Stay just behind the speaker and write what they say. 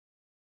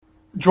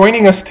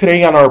Joining us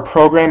today on our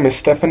program is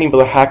Stephanie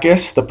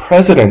Vlahakis, the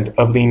president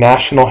of the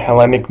National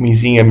Hellenic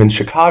Museum in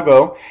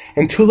Chicago,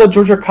 and Tula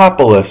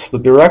Georgakopoulos, the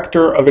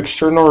director of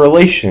external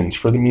relations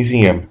for the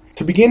museum.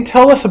 To begin,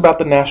 tell us about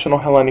the National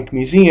Hellenic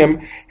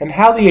Museum and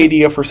how the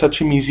idea for such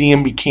a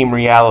museum became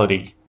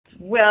reality.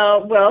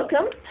 Well,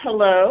 welcome.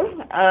 Hello.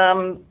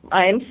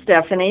 I'm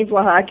Stephanie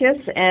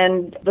Vlahakis,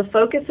 and the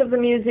focus of the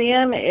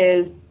museum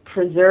is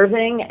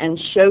preserving and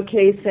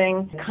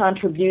showcasing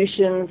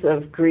contributions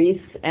of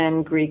Greece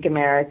and Greek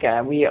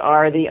America. We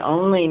are the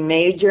only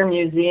major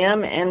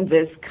museum in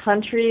this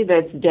country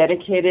that's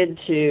dedicated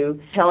to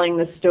telling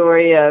the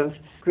story of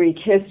Greek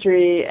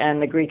history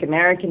and the Greek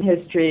American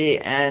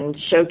history and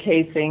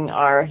showcasing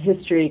our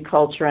history,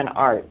 culture, and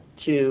art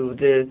to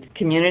the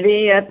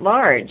community at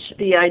large.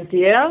 The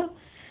idea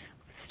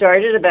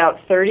started about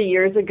 30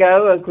 years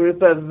ago. A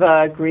group of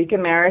Greek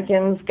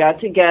Americans got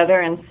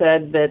together and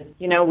said that,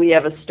 we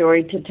have a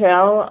story to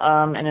tell,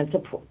 and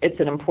it's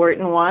an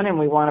important one, and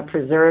we want to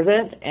preserve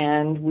it,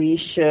 and we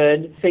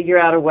should figure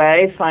out a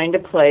way, find a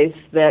place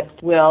that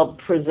will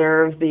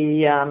preserve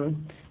the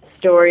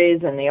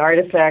stories and the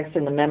artifacts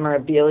and the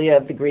memorabilia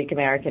of the Greek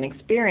American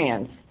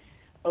experience.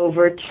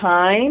 Over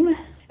time,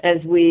 as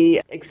we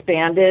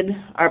expanded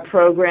our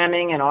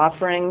programming and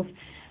offerings,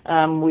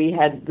 we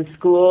had the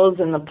schools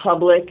and the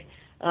public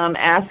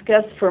ask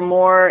us for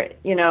more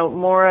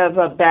of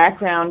a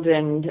background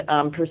and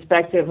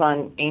perspective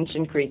on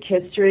ancient Greek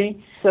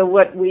history. So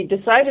what we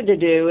decided to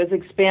do is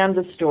expand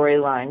the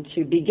storyline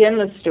to begin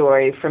the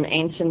story from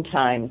ancient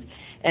times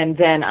and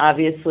then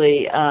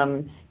obviously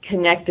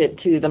connect it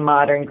to the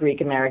modern Greek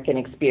American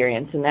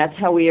experience. And that's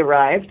how we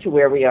arrived to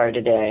where we are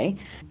today.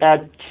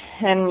 About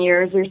 10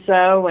 years or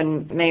so,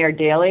 when Mayor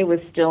Daley was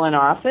still in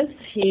office,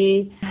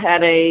 he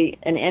had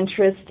an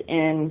interest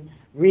in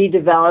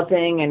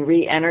redeveloping and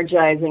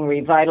re-energizing,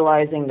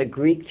 revitalizing the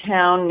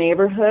Greektown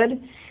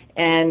neighborhood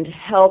and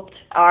helped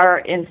our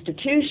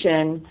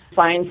institution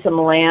find some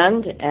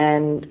land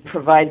and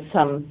provide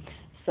some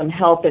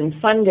help in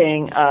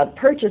funding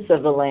purchase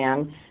of the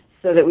land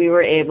so that we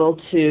were able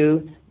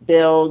to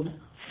build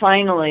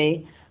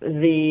finally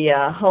the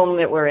home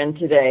that we're in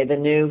today, the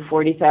new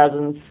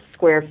 40,000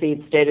 square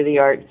feet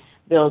state-of-the-art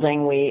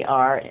building we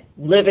are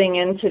living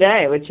in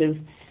today, which is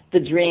the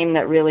dream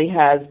that really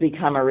has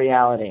become a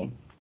reality.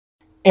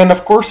 And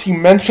of course, you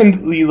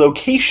mentioned the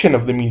location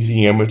of the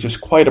museum, which is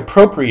quite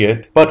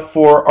appropriate, but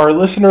for our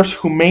listeners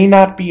who may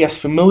not be as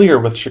familiar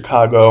with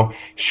Chicago,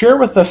 share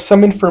with us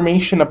some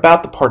information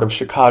about the part of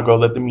Chicago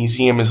that the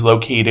museum is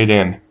located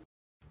in.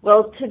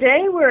 Well,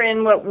 today we're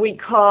in what we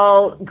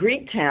call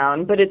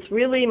Greektown, but it's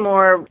really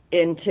more,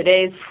 in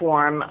today's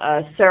form,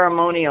 a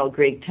ceremonial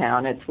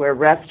Greektown. It's where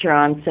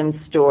restaurants and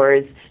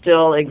stores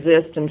still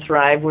exist and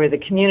thrive, where the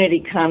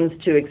community comes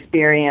to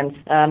experience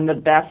the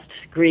best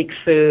Greek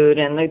food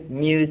and the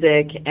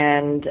music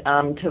and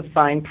to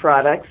find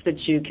products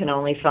that you can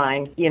only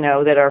find,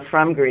 that are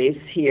from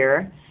Greece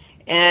here.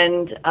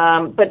 And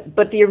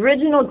but the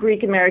original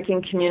Greek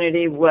American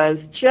community was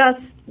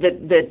just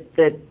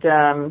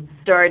that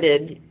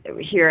started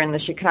here in the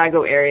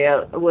Chicago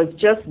area was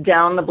just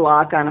down the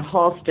block on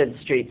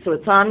Halsted Street. So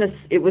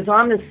it was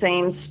on the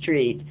same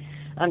street,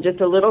 just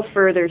a little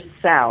further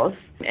south,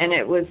 and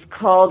it was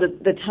called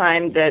at the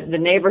time that the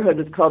neighborhood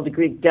was called the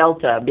Greek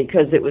Delta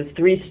because it was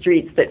three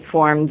streets that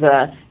formed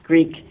the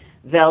Greek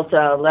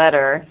Delta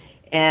letter,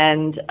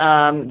 and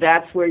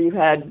that's where you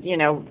had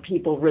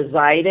people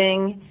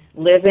residing,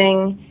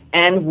 living,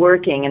 and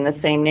working in the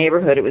same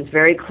neighborhood. It was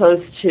very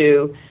close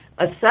to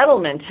a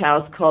settlement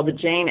house called the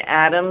Jane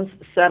Addams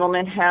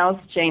Settlement House.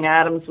 Jane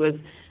Addams was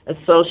a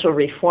social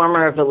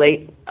reformer of the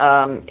late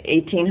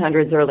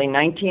 1800s, early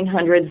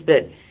 1900s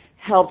that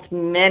helped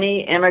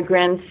many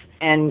immigrants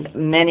and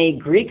many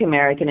Greek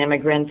American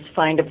immigrants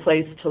find a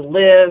place to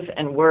live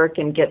and work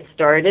and get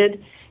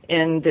started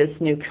in this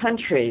new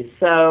country.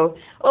 So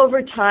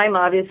over time,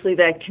 obviously,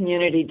 that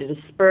community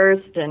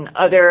dispersed and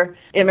other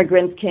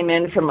immigrants came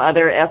in from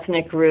other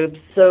ethnic groups.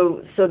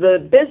 So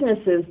the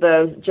businesses,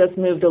 though, just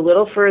moved a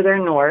little further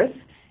north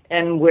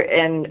and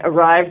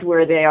arrived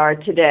where they are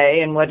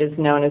today in what is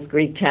known as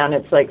Greektown.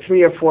 It's like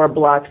 3 or 4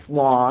 blocks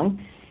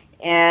long.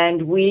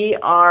 And we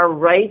are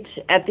right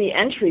at the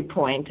entry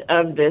point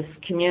of this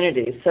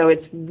community. So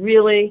it's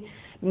really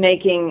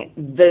making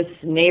this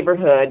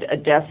neighborhood a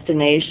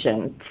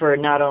destination for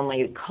not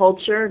only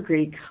culture,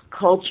 Greek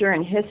culture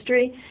and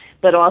history,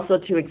 but also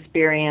to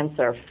experience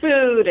our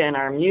food and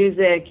our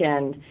music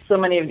and so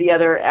many of the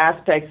other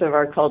aspects of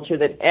our culture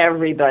that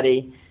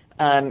everybody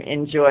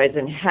enjoys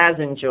and has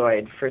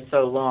enjoyed for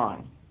so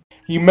long.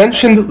 You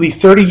mentioned the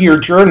 30-year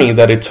journey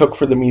that it took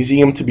for the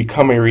museum to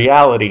become a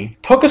reality.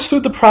 Talk us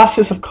through the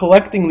process of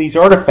collecting these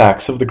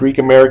artifacts of the Greek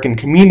American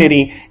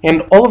community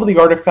and all of the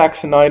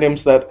artifacts and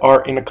items that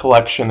are in a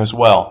collection as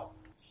well.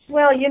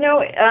 Well,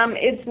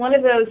 it's one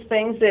of those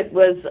things that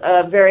was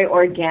a very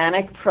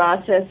organic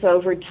process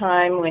over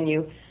time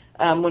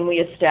when we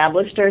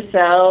established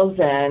ourselves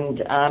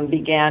and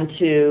began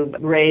to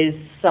raise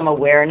some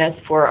awareness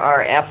for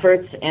our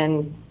efforts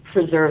in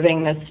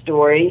preserving this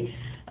story.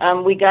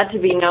 we got to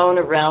be known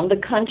around the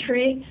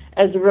country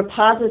as a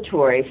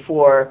repository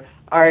for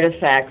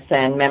artifacts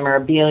and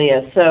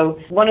memorabilia. So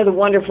one of the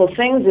wonderful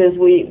things is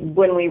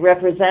when we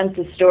represent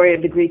the story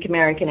of the Greek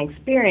American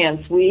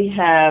experience, we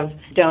have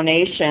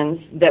donations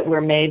that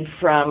were made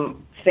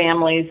from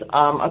families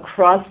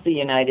across the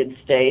United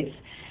States,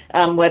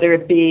 whether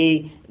it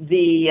be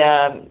the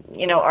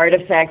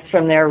artifacts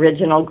from their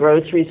original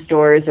grocery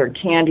stores or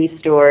candy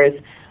stores,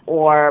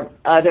 or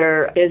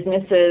other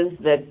businesses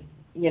that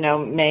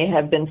may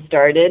have been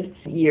started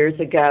years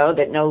ago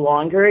that no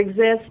longer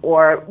exist,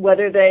 or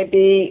whether they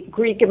be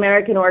Greek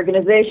American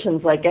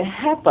organizations like a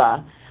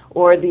HEPA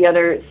or the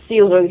other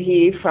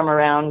Silohi from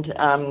around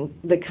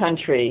the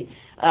country.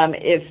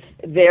 If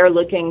they're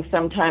looking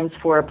sometimes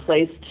for a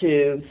place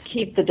to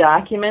keep the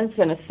documents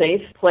in a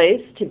safe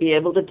place to be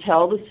able to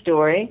tell the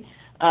story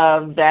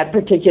of that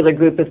particular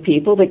group of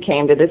people that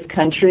came to this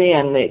country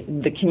and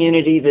the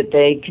community that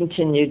they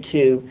continue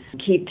to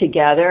keep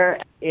together,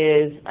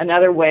 is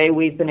another way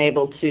we've been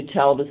able to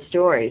tell the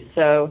story.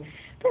 So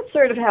that's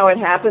sort of how it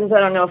happens. I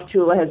don't know if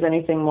Tula has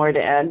anything more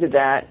to add to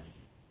that.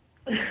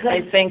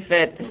 I think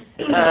that,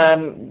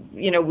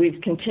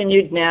 we've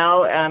continued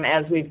now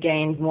as we've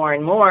gained more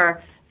and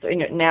more. So,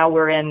 now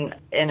we're in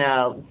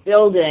a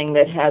building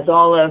that has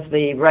all of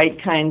the right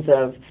kinds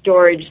of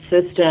storage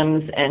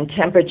systems and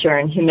temperature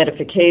and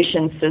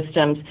humidification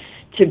systems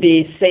to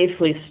be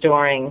safely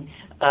storing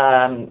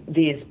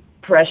these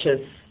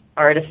precious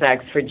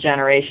artifacts for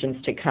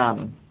generations to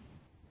come.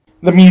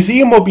 The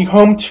museum will be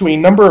home to a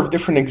number of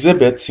different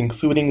exhibits,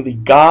 including the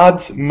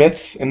Gods,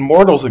 Myths, and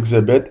Mortals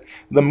exhibit,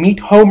 the Meet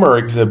Homer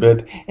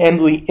exhibit, and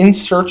the In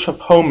Search of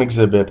Home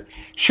exhibit.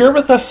 Share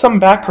with us some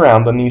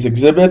background on these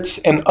exhibits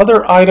and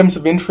other items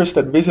of interest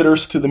that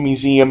visitors to the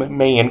museum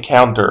may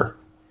encounter.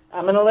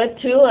 I'm going to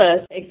let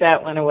Tula take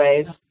that one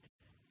away.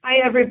 Hi,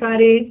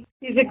 everybody.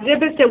 These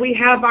exhibits that we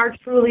have are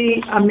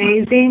truly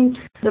amazing.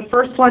 The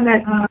first one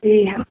that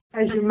we have,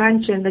 as you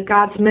mentioned, the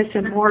Gods, Myths,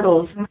 and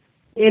Mortals,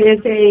 it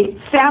is a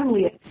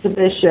family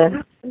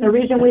exhibition. And the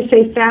reason we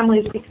say family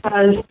is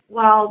because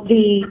while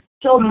the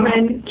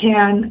children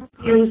can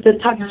use the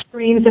touch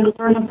screens and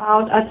learn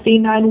about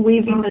Athena and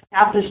weaving the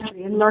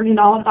tapestry and learning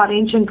all about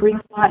ancient Greek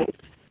life,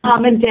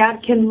 Mom and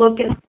Dad can look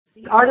at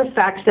the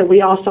artifacts that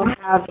we also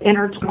have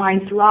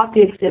intertwined throughout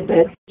the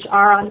exhibit, which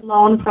are on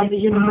loan from the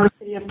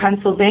University of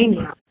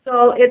Pennsylvania.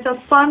 So it's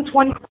a fun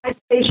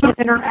 25-station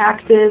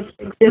interactive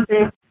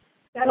exhibit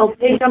that'll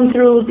take them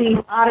through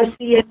the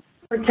Odyssey and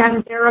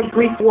pretend they're a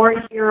Greek war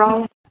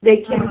hero. They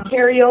can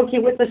karaoke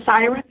with the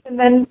sirens and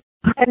then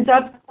end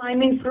up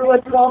climbing through a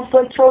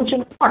 12-foot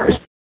Trojan horse.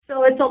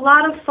 So it's a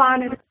lot of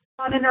fun and a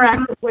fun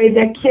interactive way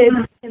that kids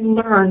can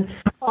learn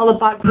all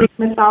about Greek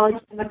mythology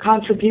and the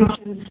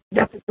contributions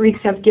that the Greeks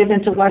have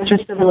given to Western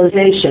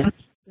civilization.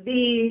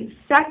 The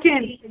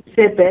second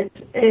exhibit,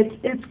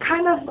 it's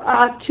kind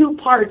of two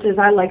parts as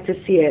I like to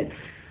see it.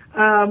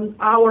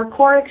 Our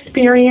core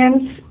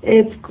experience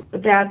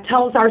that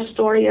tells our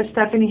story, as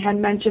Stephanie had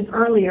mentioned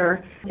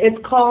earlier. It's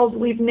called,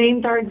 we've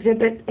named our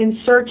exhibit In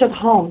Search of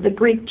Home, the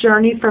Greek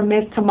Journey from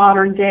Myth to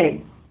Modern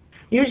Day.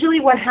 Usually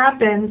what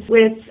happens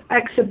with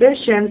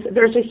exhibitions,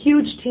 there's a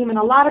huge team, and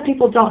a lot of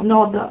people don't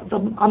know the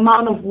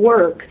amount of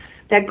work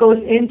that goes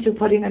into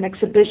putting an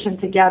exhibition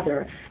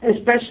together,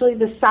 especially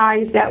the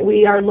size that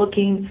we are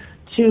looking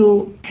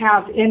to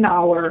have in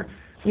our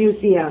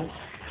museum.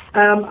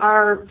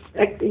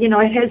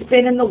 It has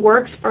been in the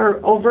works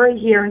for over a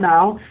year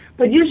now,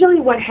 but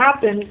usually what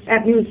happens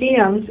at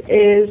museums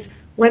is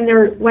when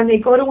they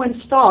go to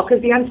install,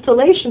 because the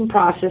installation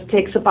process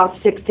takes about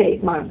 6 to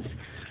 8 months.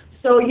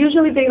 So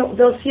usually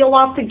they'll seal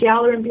off the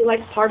gallery and be like,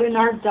 pardon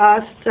our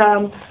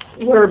dust,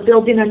 we're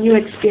building a new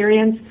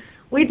experience.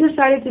 We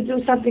decided to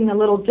do something a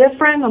little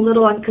different, a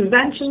little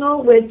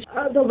unconventional, which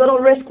the little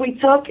risk we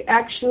took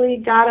actually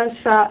got us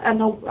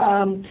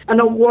an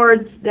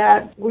award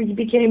that we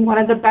became one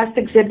of the best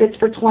exhibits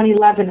for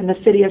 2011 in the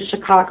city of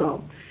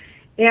Chicago.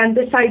 And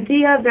this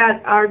idea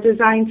that our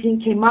design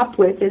team came up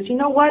with is, you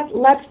know what,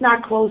 let's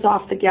not close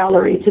off the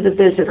gallery to the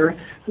visitor.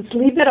 Let's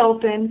leave it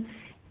open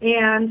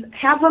and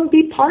have them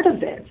be part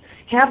of it.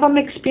 Have them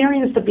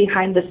experience the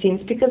behind the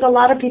scenes, because a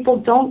lot of people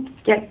don't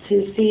get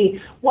to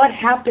see what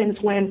happens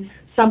when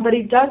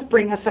somebody does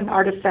bring us an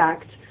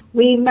artifact.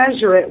 We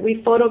measure it,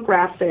 we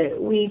photograph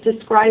it, we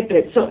describe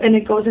it, and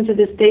it goes into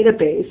this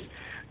database.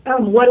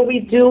 What do we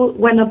do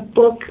when a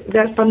book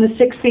that's from the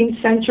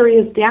 16th century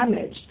is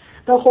damaged?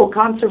 The whole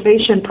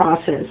conservation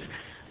process.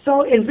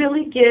 So it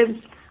really gives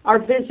our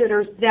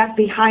visitors that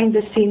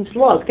behind-the-scenes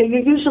look that you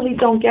usually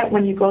don't get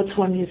when you go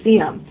to a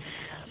museum.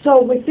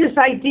 So with this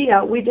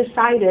idea, we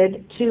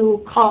decided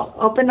to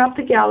open up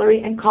the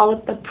gallery and call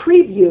it the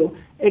Preview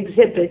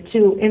Exhibit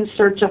to In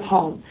Search of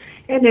Home.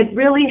 And it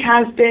really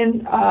has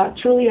been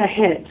truly a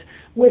hit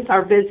with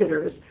our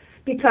visitors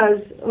because,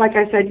 like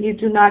I said, you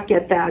do not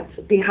get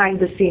that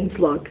behind-the-scenes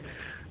look.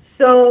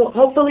 So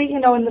hopefully,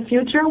 in the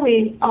future,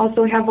 we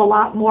also have a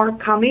lot more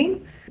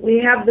coming. We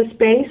have the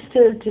space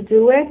to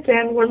do it,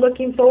 and we're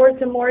looking forward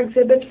to more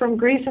exhibits from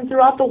Greece and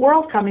throughout the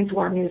world coming to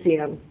our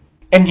museum.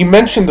 And you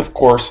mentioned, of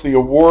course, the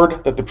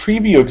award that the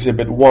preview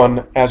exhibit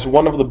won as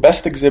one of the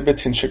best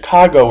exhibits in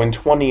Chicago in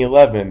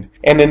 2011.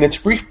 And in its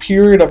brief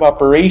period of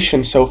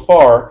operation so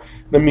far,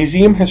 the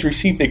museum has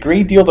received a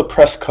great deal of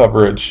press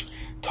coverage.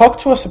 Talk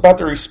to us about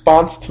the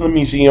response to the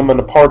museum on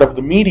the part of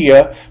the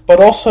media,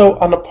 but also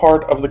on the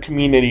part of the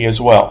community as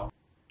well.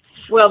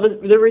 Well,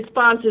 the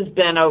response has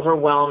been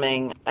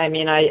overwhelming. I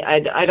mean,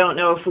 I don't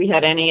know if we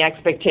had any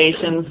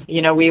expectations.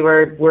 You know, we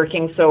were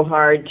working so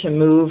hard to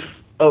move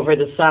over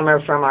the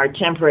summer from our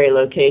temporary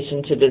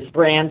location to this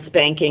brand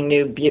spanking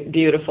new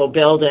beautiful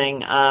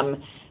building,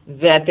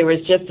 that there was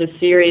just a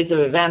series of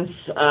events.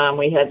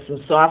 We had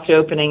some soft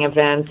opening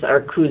events,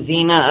 our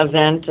Cuisina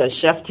event, a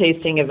chef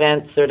tasting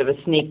event, sort of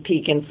a sneak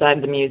peek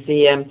inside the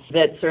museum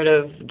that sort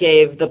of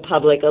gave the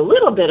public a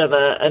little bit of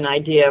an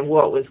idea of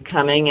what was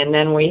coming. And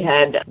then we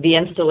had the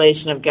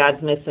installation of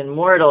God's Myths and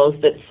Mortals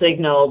that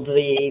signaled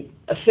the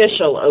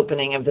official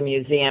opening of the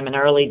museum in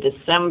early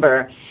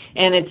December.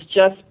 And it's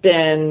just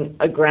been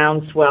a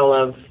groundswell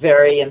of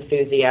very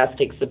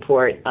enthusiastic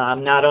support,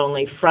 not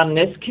only from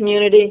this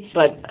community,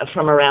 but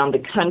from around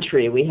the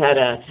country. We had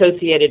an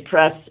Associated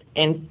Press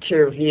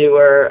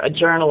interviewer, a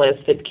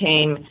journalist that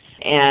came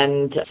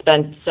and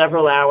spent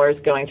several hours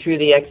going through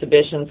the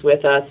exhibitions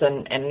with us,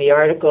 and the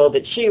article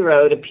that she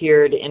wrote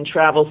appeared in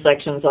travel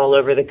sections all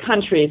over the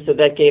country, so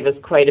that gave us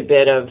quite a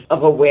bit of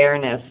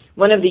awareness.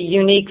 One of the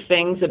unique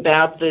things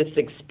about this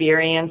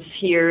experience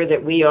here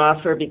that we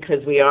offer,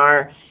 because we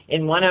are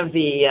in one of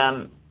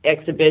the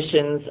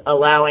exhibitions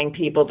allowing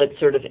people that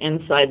sort of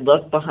inside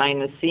look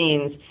behind the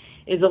scenes,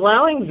 is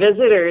allowing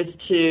visitors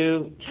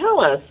to tell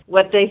us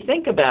what they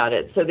think about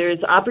it. So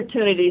there's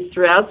opportunities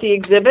throughout the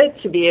exhibit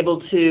to be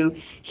able to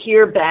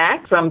hear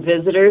back from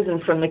visitors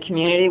and from the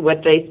community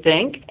what they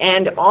think.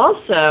 And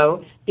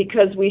also,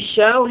 because we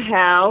show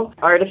how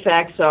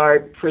artifacts are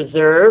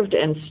preserved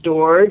and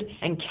stored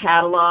and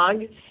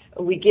cataloged,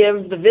 we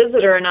give the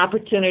visitor an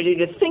opportunity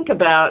to think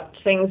about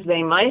things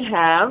they might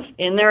have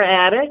in their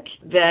attic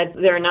that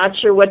they're not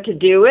sure what to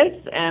do with,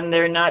 and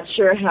they're not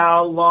sure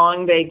how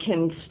long they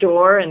can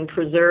store and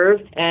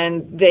preserve,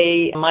 and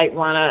they might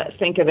want to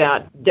think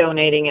about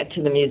donating it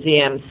to the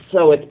museum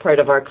so it's part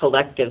of our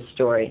collective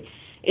story.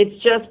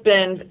 It's just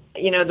been,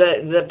 you know,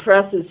 the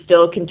press is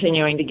still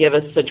continuing to give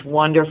us such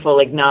wonderful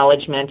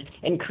acknowledgement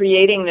and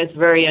creating this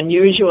very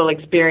unusual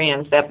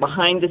experience. That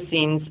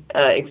behind-the-scenes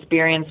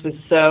experience was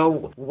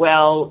so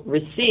well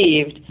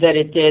received that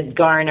it did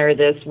garner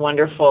this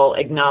wonderful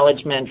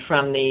acknowledgement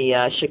from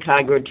the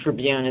Chicago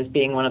Tribune as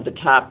being one of the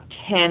top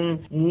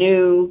 10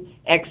 new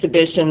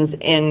exhibitions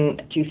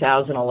in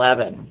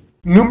 2011.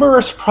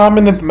 Numerous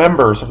prominent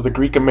members of the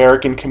Greek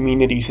American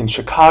communities in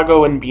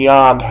Chicago and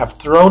beyond have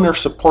thrown their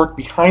support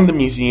behind the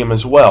museum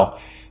as well.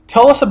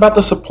 Tell us about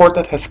the support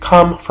that has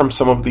come from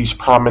some of these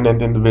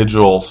prominent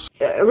individuals.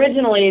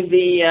 Originally,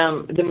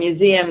 the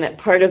museum, that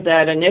part of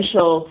that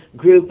initial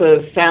group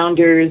of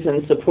founders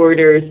and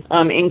supporters,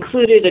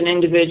 included an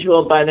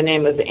individual by the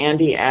name of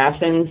Andy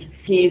Athens.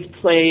 He's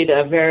played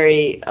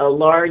a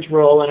large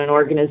role in an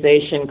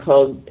organization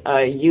called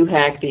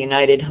UHAC, the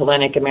United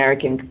Hellenic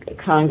American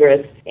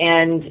Congress,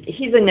 and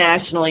he's a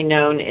nationally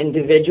known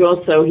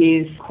individual, so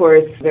he's, of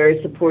course,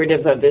 very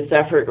supportive of this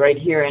effort right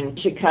here in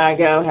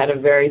Chicago, had a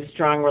very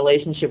strong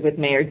relationship with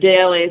Mayor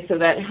Daley, so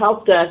that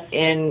helped us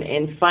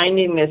in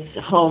finding this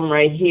home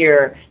right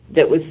here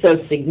that was so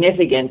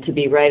significant to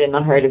be right in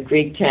the heart of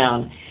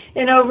Greektown.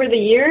 And over the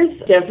years,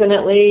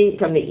 definitely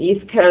from the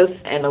East Coast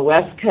and the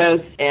West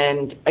Coast,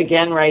 and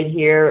again right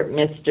here,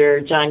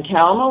 Mr. John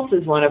Calamos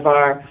is one of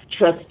our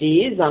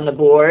trustees on the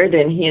board,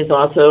 and he is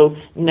also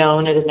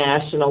known at a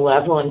national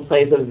level and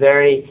plays a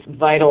very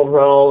vital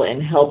role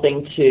in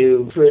helping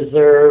to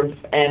preserve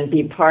and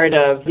be part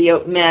of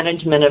the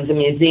management of the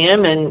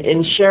museum and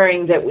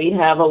ensuring that we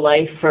have a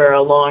life for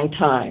a long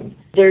time.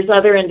 There's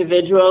other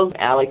individuals,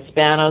 Alex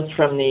Spanos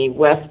from the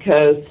West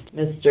Coast,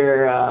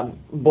 Mr.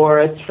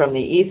 Boris from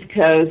the East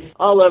Coast,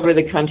 all over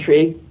the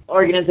country.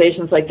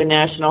 Organizations like the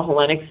National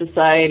Hellenic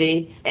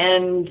Society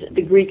and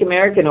the Greek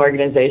American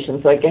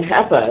organizations like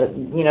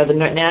AHEPA. You know, the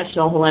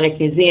National Hellenic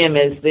Museum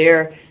is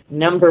their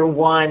number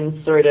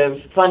one sort of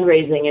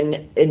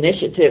fundraising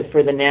initiative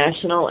for the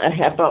national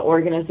AHEPA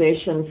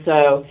organization.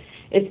 So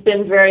it's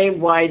been very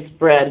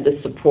widespread, the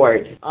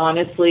support.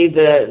 Honestly,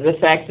 the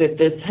fact that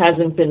this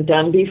hasn't been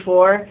done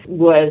before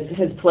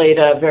has played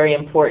a very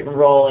important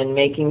role in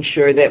making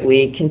sure that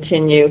we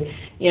continue.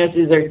 You know,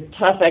 these are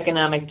tough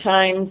economic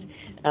times.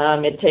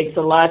 It takes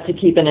a lot to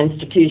keep an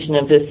institution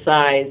of this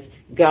size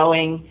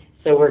going.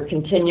 So we're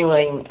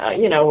continuing,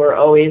 we're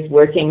always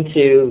working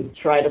to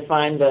try to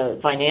find the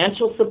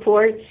financial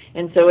support.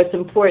 And so it's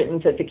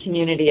important that the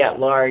community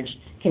at large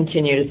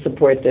continue to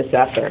support this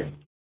effort.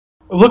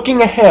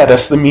 Looking ahead,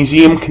 as the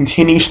museum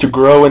continues to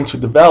grow and to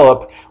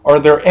develop, are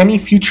there any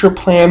future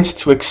plans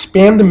to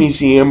expand the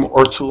museum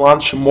or to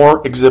launch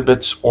more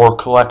exhibits or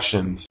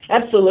collections?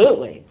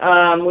 Absolutely.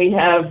 We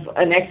have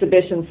an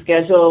exhibition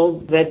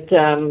schedule that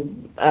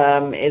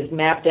is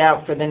mapped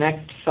out for the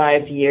next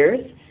 5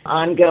 years.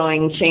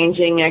 ongoing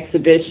changing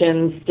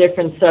exhibitions,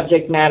 different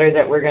subject matter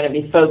that we're going to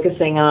be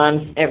focusing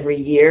on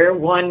every year.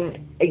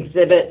 One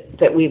exhibit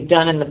that we've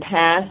done in the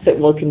past that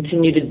we'll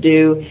continue to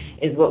do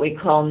is what we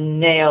call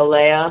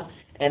Neolea,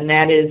 and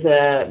that is,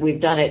 we've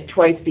done it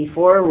twice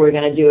before. We're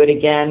going to do it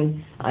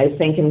again, I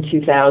think, in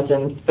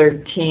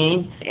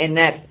 2013, and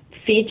that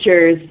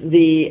features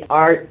the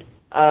art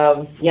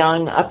of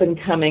young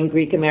up-and-coming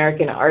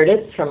Greek-American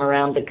artists from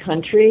around the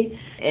country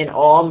in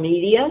all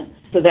media.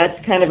 So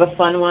that's kind of a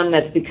fun one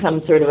that's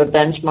become sort of a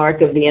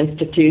benchmark of the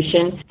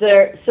institution.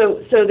 So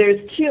there's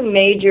two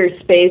major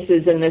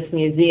spaces in this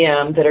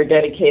museum that are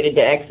dedicated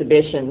to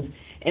exhibitions.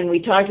 And we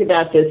talked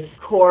about this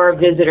core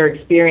visitor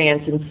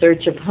experience in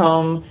search of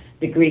home,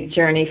 the Greek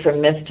journey from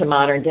myth to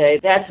modern day.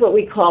 That's what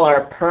we call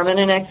our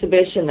permanent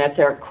exhibition. That's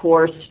our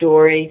core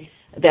story.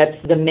 That's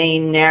the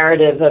main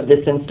narrative of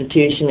this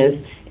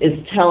institution is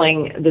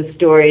telling the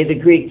story, the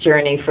Greek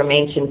journey from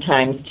ancient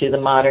times to the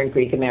modern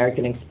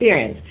Greek-American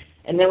experience.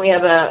 And then we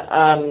have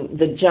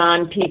the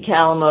John P.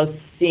 Calamos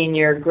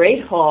Sr.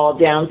 Great Hall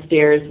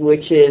downstairs,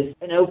 which is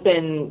an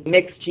open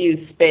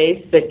mixed-use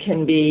space that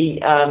can be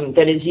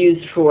that is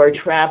used for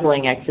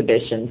traveling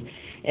exhibitions.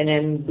 And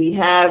then we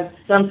have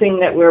something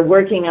that we're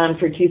working on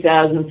for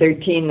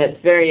 2013 that's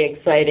very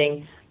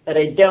exciting, but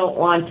I don't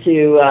want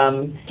to,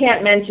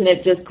 can't mention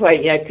it just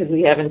quite yet because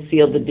we haven't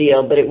sealed the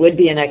deal, but it would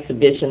be an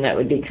exhibition that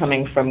would be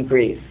coming from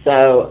Greece.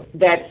 So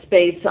that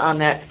space on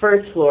that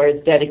first floor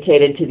is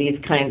dedicated to these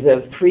kinds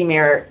of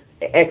premier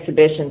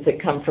exhibitions that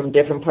come from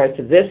different parts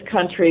of this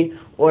country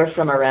or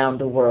from around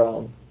the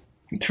world.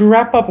 To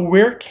wrap up,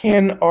 where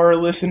can our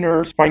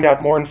listeners find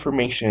out more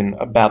information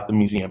about the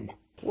museum?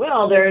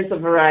 Well, there's a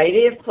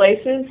variety of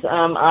places.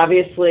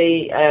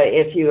 Obviously,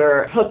 if you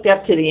are hooked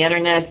up to the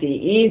internet, the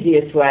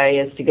easiest way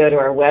is to go to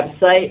our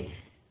website,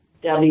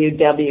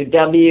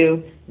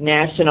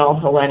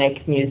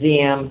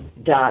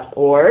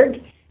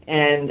 www.nationalhellenicmuseum.org.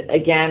 And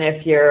again,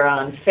 if you're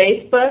on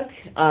Facebook,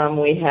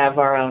 we have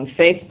our own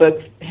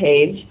Facebook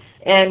page.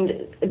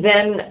 And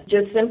then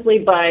just simply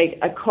by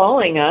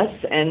calling us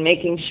and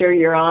making sure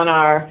you're on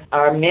our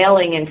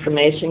mailing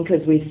information,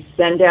 because we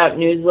send out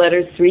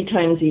newsletters 3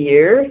 times a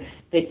year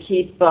that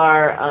keep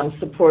our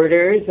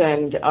supporters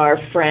and our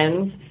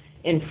friends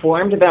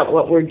informed about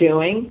what we're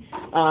doing.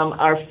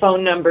 Our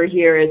phone number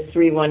here is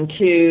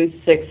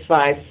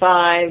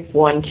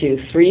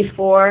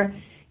 312-655-1234,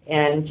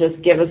 and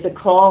just give us a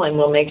call and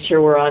we'll make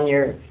sure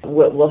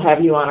we'll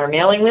have you on our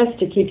mailing list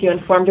to keep you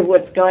informed of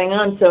what's going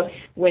on. So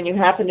when you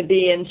happen to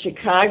be in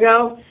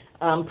Chicago,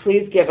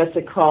 please give us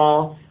a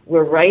call.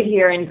 We're right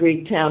here in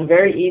Greektown,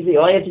 very easy.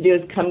 All you have to do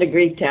is come to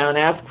Greektown,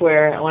 ask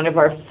where one of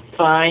our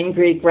fine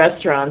Greek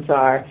restaurants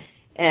are,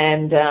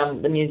 and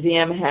the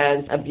museum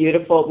has a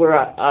beautiful, we're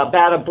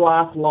about a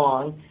block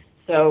long,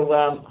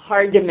 so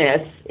hard to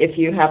miss if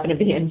you happen to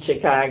be in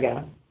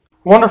Chicago.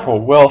 Wonderful.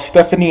 Well,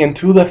 Stephanie and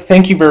Tula,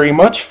 thank you very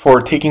much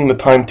for taking the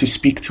time to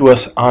speak to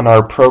us on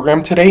our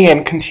program today,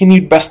 and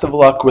continued best of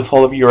luck with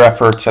all of your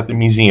efforts at the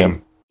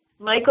museum.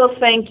 Michael,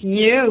 thank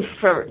you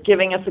for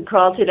giving us a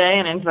call today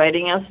and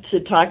inviting us to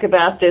talk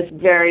about this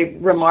very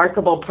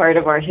remarkable part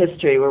of our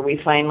history where we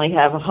finally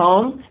have a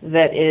home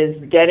that is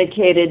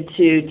dedicated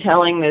to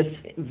telling this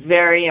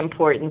very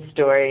important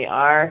story,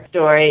 our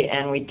story,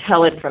 and we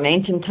tell it from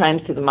ancient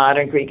times to the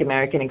modern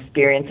Greek-American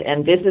experience.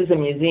 And this is a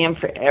museum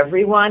for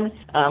everyone.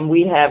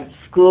 We have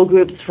school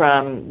groups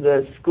from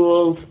the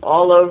schools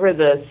all over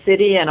the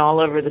city and all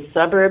over the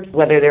suburbs,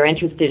 whether they're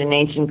interested in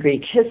ancient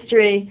Greek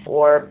history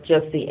or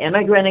just the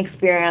immigrant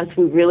experience.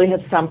 We really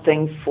have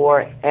something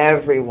for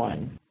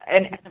everyone.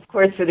 And, of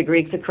course, for the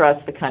Greeks across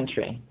the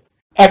country.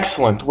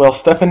 Excellent. Well,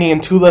 Stephanie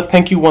and Tula,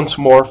 thank you once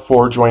more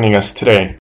for joining us today.